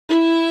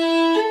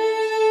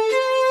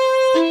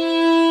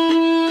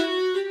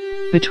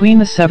Between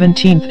the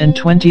 17th and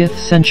 20th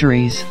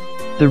centuries,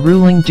 the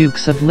ruling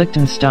dukes of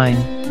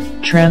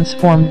Liechtenstein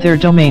transformed their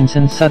domains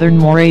in southern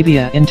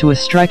Moravia into a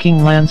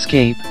striking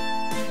landscape.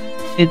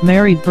 It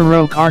married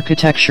Baroque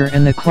architecture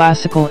in the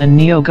classical and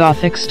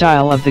neo-Gothic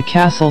style of the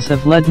castles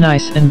of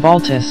Lednice and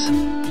Valtice,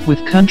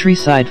 with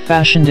countryside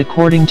fashioned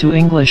according to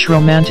English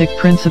Romantic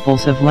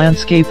principles of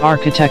landscape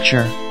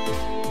architecture.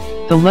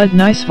 The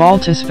Lednice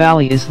Valtice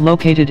Valley is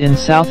located in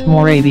South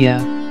Moravia,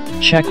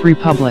 Czech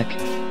Republic.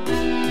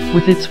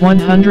 With its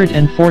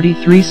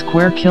 143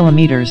 square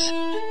kilometers,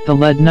 the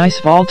Lednice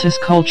Valtice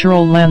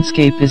cultural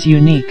landscape is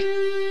unique,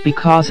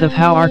 because of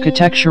how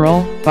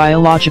architectural,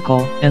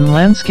 biological, and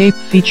landscape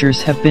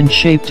features have been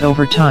shaped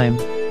over time.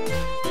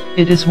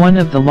 It is one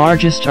of the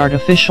largest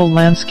artificial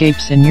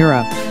landscapes in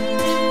Europe.